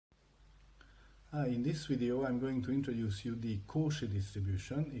In this video I'm going to introduce you the Cauchy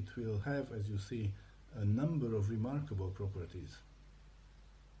distribution. It will have, as you see, a number of remarkable properties.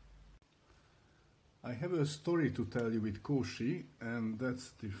 I have a story to tell you with Cauchy, and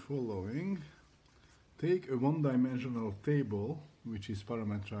that's the following. Take a one-dimensional table which is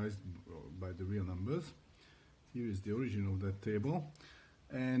parameterized by the real numbers. Here is the origin of that table,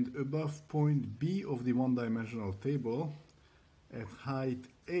 and above point B of the one-dimensional table at height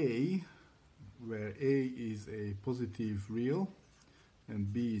A, where A is a positive real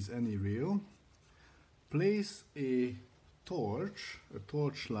and B is any real, place a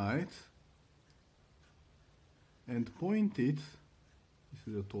torchlight, and point it, this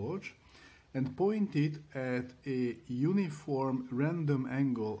is a torch, and point it at a uniform random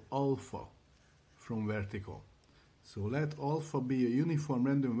angle alpha from vertical. So let alpha be a uniform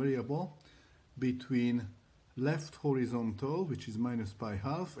random variable between left horizontal, which is minus pi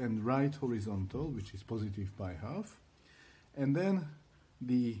half, and right horizontal, which is positive pi half. And then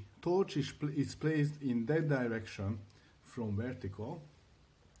the torch is placed in that direction from vertical.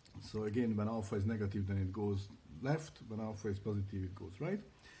 So again, when alpha is negative, then it goes left. When alpha is positive, it goes right.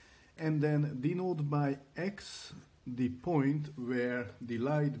 And then denote by X the point where the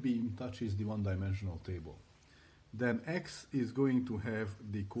light beam touches the one-dimensional table. Then X is going to have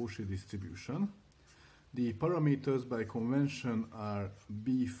the Cauchy distribution. The parameters by convention are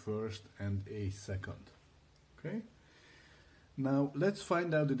B first and A second. Okay? Now let's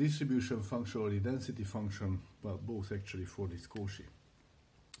find out the distribution function or the density function, well, both actually, for this Cauchy.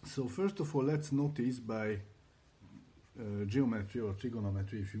 So first of all, let's notice by geometry or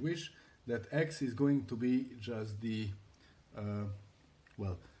trigonometry, if you wish, that X is going to be just the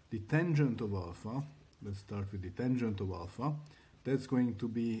tangent of alpha. Let's start with the tangent of alpha. That's going to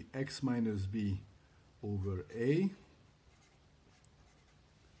be X minus B over A.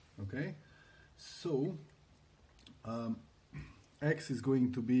 Okay, so X is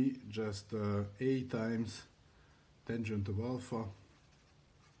going to be just A times tangent of alpha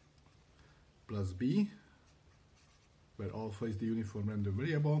plus B, where alpha is the uniform random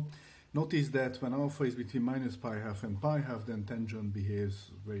variable. Notice that when alpha is between minus pi half and pi half, then tangent behaves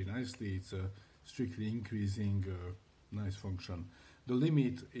very nicely. It's a strictly increasing nice function. The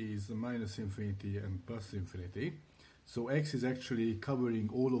limit is minus infinity and plus infinity. So X is actually covering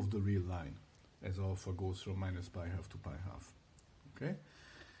all of the real line as alpha goes from minus pi half to pi half. Okay?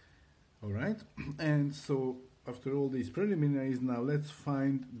 All right. And so after all these preliminaries, now let's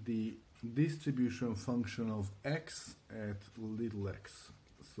find the distribution function of X at little x.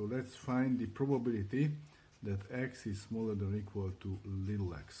 So let's find the probability that X is smaller than or equal to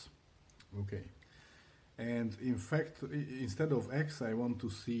little x. Okay. And in fact, instead of X, I want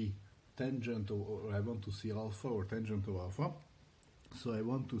to see tangent, or I want to see alpha or tangent of alpha. So I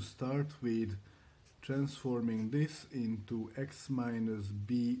want to start with transforming this into X minus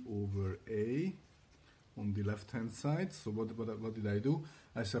B over A on the left hand side. So what did I do?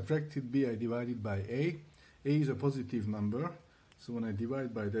 I subtracted B, I divided by A. A is a positive number, so when I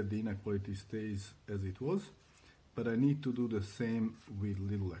divide by that, the inequality stays as it was. But I need to do the same with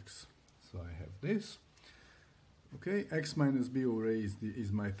little x. So I have this. Okay, X minus B over A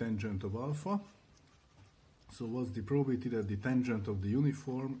is my tangent of alpha. So what's the probability that the tangent of the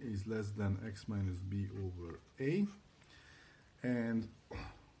uniform is less than X minus B over A? And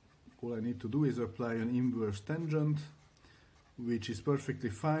all I need to do is apply an inverse tangent, which is perfectly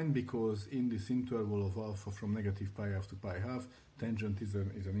fine because in this interval of alpha from negative pi half to pi half, tangent is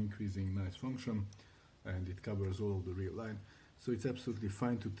an increasing nice function, and it covers all of the real line. So it's absolutely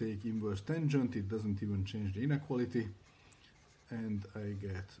fine to take inverse tangent. It doesn't even change the inequality, and I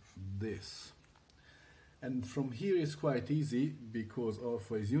get this. And from here it's quite easy because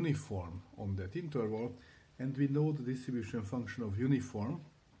alpha is uniform on that interval, and we know the distribution function of uniform.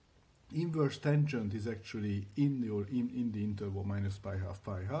 Inverse tangent is actually in the interval minus pi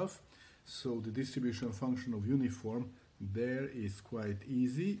half, so the distribution function of uniform there is quite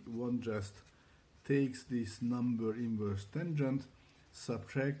easy. One just takes this number inverse tangent,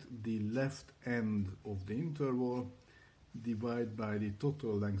 subtract the left end of the interval, divide by the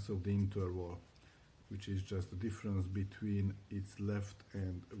total length of the interval, which is just the difference between its left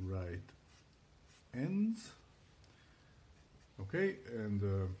and right ends. Okay, and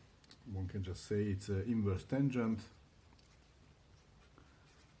one can just say it's an inverse tangent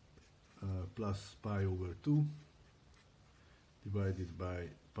plus pi over 2 divided by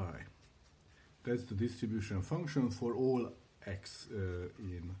pi. That's the distribution function for all x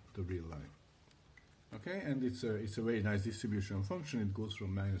in the real line. Okay, and it's a very nice distribution function. It goes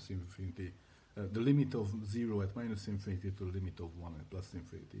from minus infinity the limit of 0 at minus infinity to the limit of 1 at plus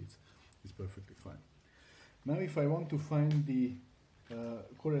infinity. is perfectly fine. Now if I want to find the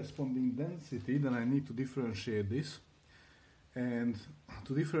corresponding density, then I need to differentiate this. And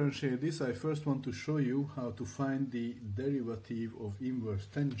to differentiate this, I first want to show you how to find the derivative of inverse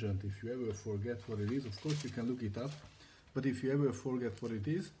tangent. If you ever forget what it is, of course you can look it up, but if you ever forget what it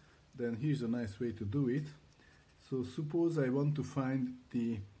is, then here's a nice way to do it. So suppose I want to find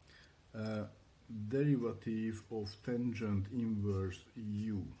the derivative of tangent inverse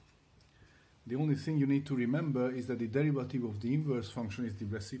u. The only thing you need to remember is that the derivative of the inverse function is the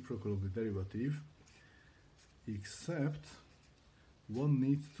reciprocal of the derivative, except one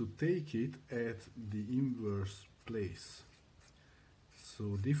needs to take it at the inverse place.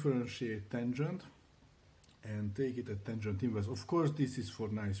 So differentiate tangent and take it at tangent inverse. Of course, this is for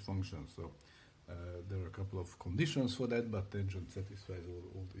nice functions, so there are a couple of conditions for that, but tangent satisfies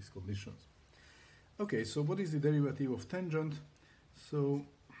all these conditions. Okay, so what is the derivative of tangent? So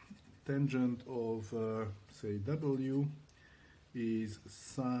tangent of, say, w is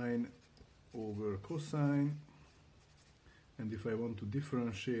sine over cosine. And if I want to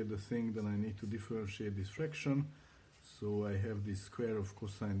differentiate the thing, then I need to differentiate this fraction. So I have the square of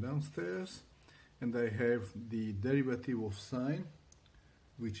cosine downstairs, and I have the derivative of sine,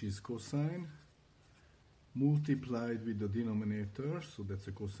 which is cosine, multiplied with the denominator, so that's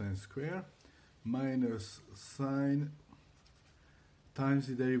a cosine square, minus sine times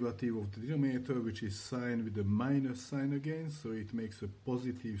the derivative of the denominator, which is sine with the minus sign again, so it makes a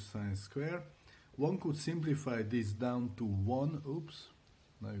positive sine square. One could simplify this down to 1, oops,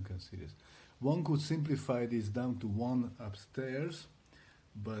 now you can see this. One could simplify this down to 1 upstairs,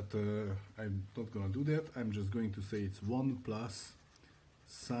 but I'm not going to do that. I'm just going to say it's 1 plus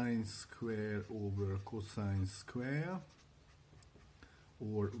sine square over cosine square,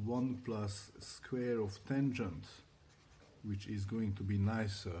 or 1 plus square of tangent, which is going to be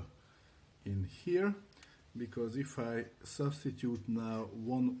nicer in here, because if I substitute now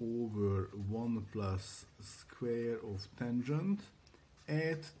 1 over 1 plus square of tangent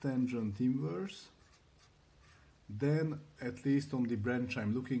at tangent inverse, then at least on the branch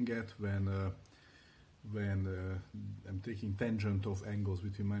I'm looking at when I'm taking tangent of angles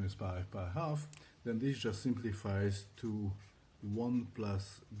between minus pi and pi half, then this just simplifies to 1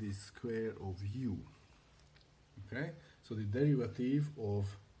 plus the square of u. Okay, so the derivative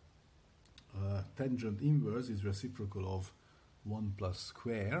of tangent inverse is reciprocal of 1 plus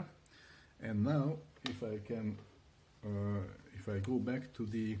square. And now if I can if I go back to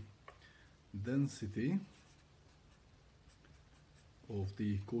the density of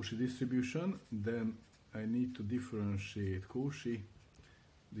the Cauchy distribution, then I need to differentiate Cauchy,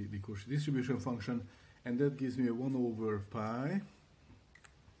 the Cauchy distribution function, and that gives me a 1 over pi.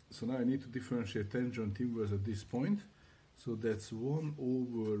 So now I need to differentiate tangent inverse at this point. So that's 1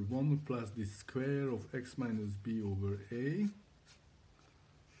 over 1 plus the square of x minus b over a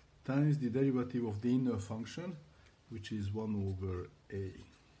times the derivative of the inner function, which is 1 over a.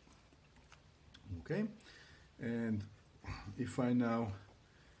 Okay? And if I now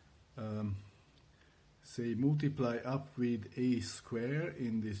say multiply up with a square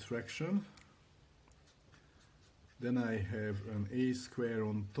in this fraction, then I have an a square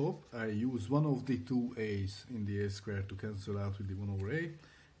on top. I use one of the two a's in the a square to cancel out with the 1 over a,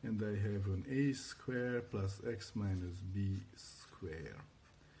 and I have an a square plus x minus b square.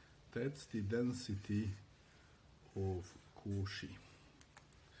 That's the density of Cauchy.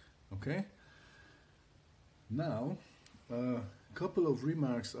 Okay? Now, a couple of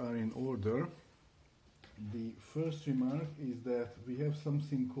remarks are in order. The first remark is that we have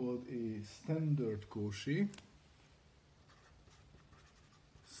something called a standard Cauchy.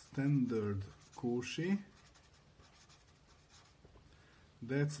 Standard Cauchy.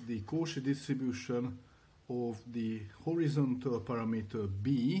 That's the Cauchy distribution of the horizontal parameter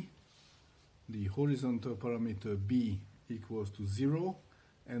b. The horizontal parameter b equals to 0,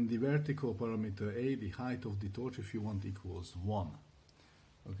 and the vertical parameter a, the height of the torch, if you want, equals 1.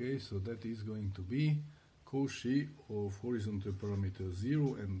 Okay, so that is going to be Cauchy of horizontal parameter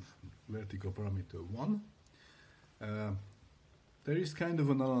 0 and vertical parameter 1. There is kind of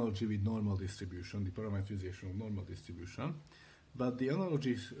an analogy with normal distribution, the parametrization of normal distribution, but the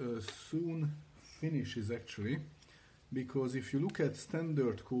analogy soon finishes actually, because if you look at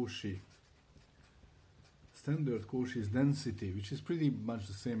standard Cauchy's density, which is pretty much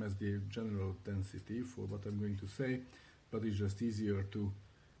the same as the general density for what I'm going to say, but it's just easier to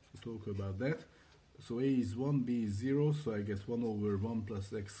talk about that. So a is 1, b is 0, so I get 1 over 1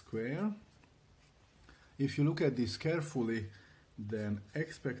 plus x square. If you look at this carefully, then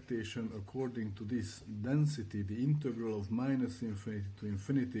expectation according to this density, the integral of minus infinity to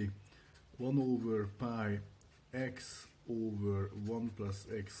infinity 1 over pi x over 1 plus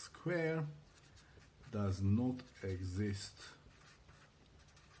x square does not exist.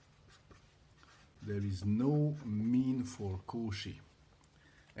 There is no mean for Cauchy.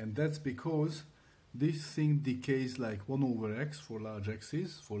 And that's because this thing decays like 1 over x for large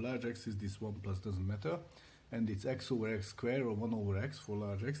x's. For large x's, this 1 plus doesn't matter. And it's x over x square or 1 over x for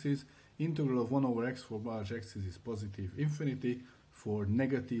large x's. Integral of 1 over x for large x's is positive infinity. For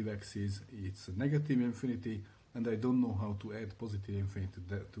negative x's, it's negative infinity. And I don't know how to add positive infinity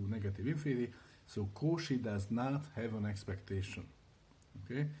to negative infinity. So Cauchy does not have an expectation.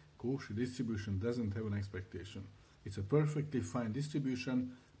 Okay? Cauchy distribution doesn't have an expectation. It's a perfectly fine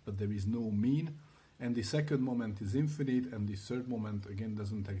distribution, but there is no mean. And the second moment is infinite, and the third moment again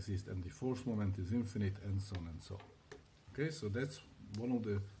doesn't exist, and the fourth moment is infinite, and so on and so on. Okay, so that's one of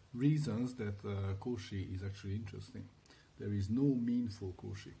the reasons that Cauchy is actually interesting. There is no mean for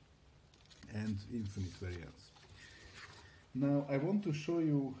Cauchy, and infinite variance. Now I want to show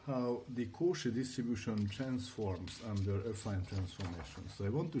you how the Cauchy distribution transforms under affine transformation. So I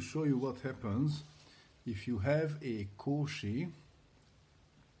want to show you what happens if you have a Cauchy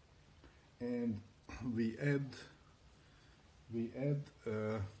and we add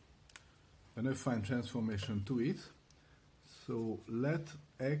an affine transformation to it. So let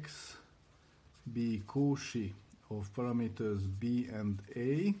x be Cauchy of parameters b and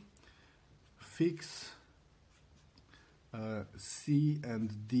a, fix c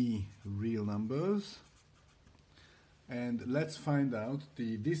and d real numbers, and let's find out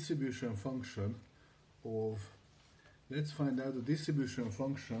the distribution function of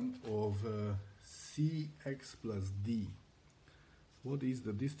cx plus d. What is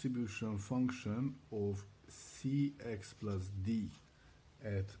the distribution function of cx plus d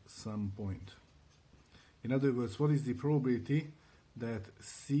at some point? In other words, what is the probability that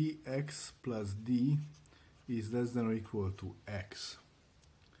cx plus d is less than or equal to x?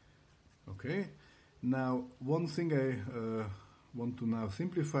 Okay, now one thing I want to now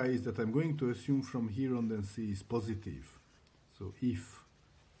simplify is that I'm going to assume from here on that c is positive. So if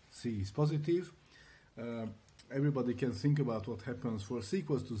c is positive, everybody can think about what happens for c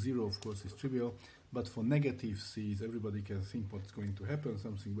equals to 0, of course it's trivial, but for negative c's everybody can think what's going to happen.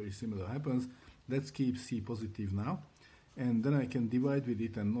 Something very similar happens. Let's keep c positive now, and then I can divide with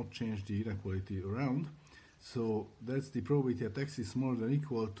it and not change the inequality around. So that's the probability that x is smaller than or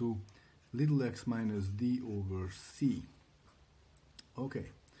equal to little x minus d over c.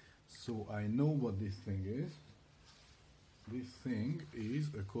 Okay, so I know what this thing is. This thing is,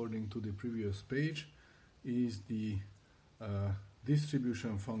 according to the previous page, is the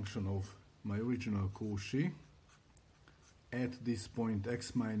distribution function of my original Cauchy at this point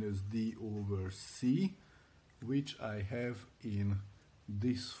x minus d over c, which I have in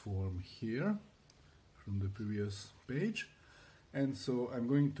this form here from the previous page. And so I'm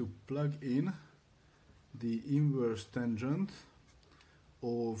going to plug in the inverse tangent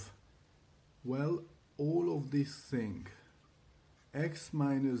of, well, all of this thing, x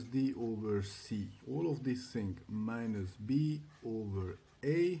minus d over c, all of this thing minus b over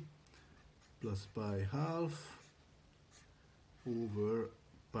a plus pi half over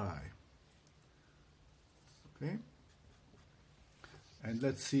pi. Okay? And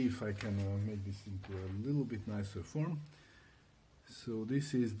let's see if I can make this into a little bit nicer form. So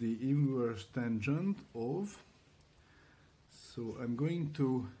this is the inverse tangent of, so I'm going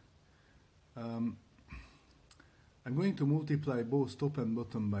to multiply both top and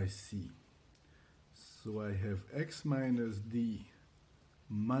bottom by c. So I have x minus d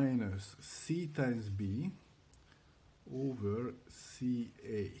minus c times b over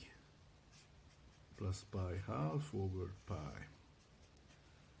ca plus pi half over pi.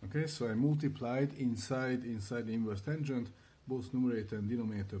 Okay, so I multiplied inside the inverse tangent both numerator and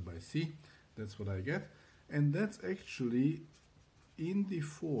denominator by c. That's what I get. And that's actually in the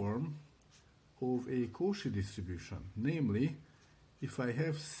form of a Cauchy distribution. Namely, if I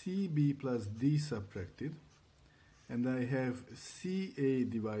have cb plus d subtracted, and I have ca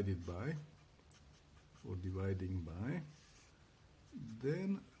divided by, or dividing by,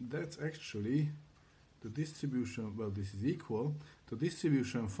 then that's actually the distribution, well, this is equal to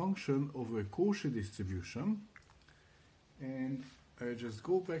distribution function of a Cauchy distribution. And I just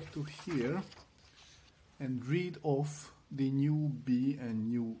go back to here and read off the new b and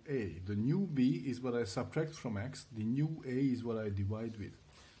new a. The new b is what I subtract from x, the new a is what I divide with.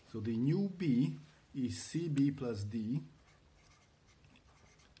 So the new b is cb plus d,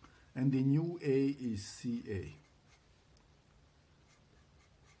 and the new a is ca.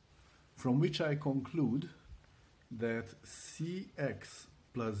 From which I conclude that cx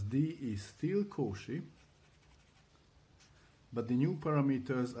plus D is still Cauchy, but the new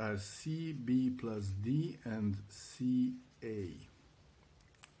parameters are CB plus D and CA.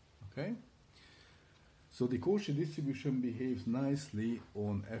 Okay? So the Cauchy distribution behaves nicely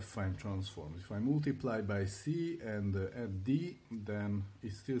on affine transforms. If I multiply by C and add D, then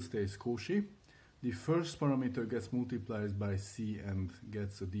it still stays Cauchy. The first parameter gets multiplied by C and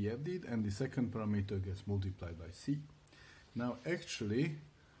gets a D added, and the second parameter gets multiplied by C. Now actually,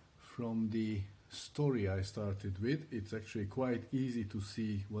 from the story I started with, it's actually quite easy to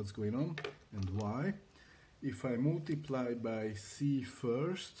see what's going on and why. If I multiply by C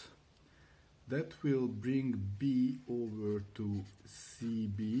first, that will bring B over to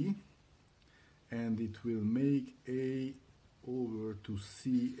CB, and it will make A over to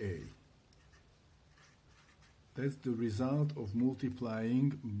CA. That's the result of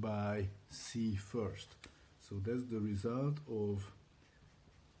multiplying by C first. So that's the result of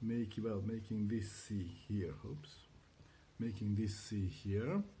making this C here. Oops. Making this C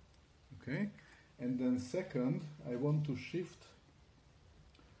here. Okay. And then second, I want to shift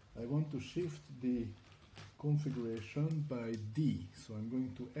the configuration by D. So I'm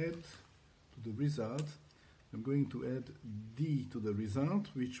going to add to the result, I'm going to add D to the result,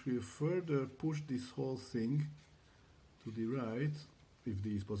 which will further push this whole thing to the right, if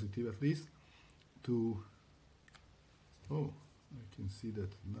D is positive at least, to, oh, I can see that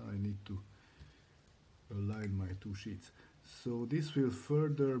now I need to align my two sheets. So this will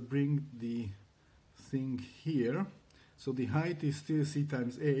further bring the thing here. So the height is still C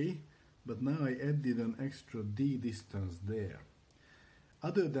times A, but now I added an extra D distance there.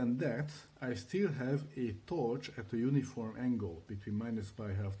 Other than that, I still have a torch at a uniform angle between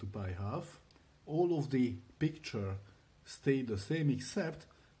 -π½ to π½ All of the picture stayed the same, except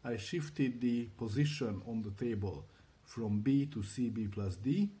I shifted the position on the table from B to CB plus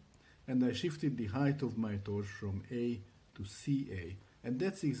D, and I shifted the height of my torch from A to CA. And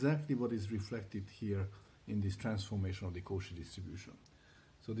that's exactly what is reflected here in this transformation of the Cauchy distribution.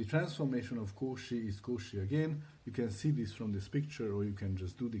 So the transformation of Cauchy is Cauchy again. You can see this from this picture, or you can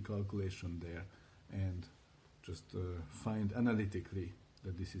just do the calculation there and just find analytically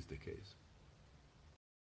that this is the case.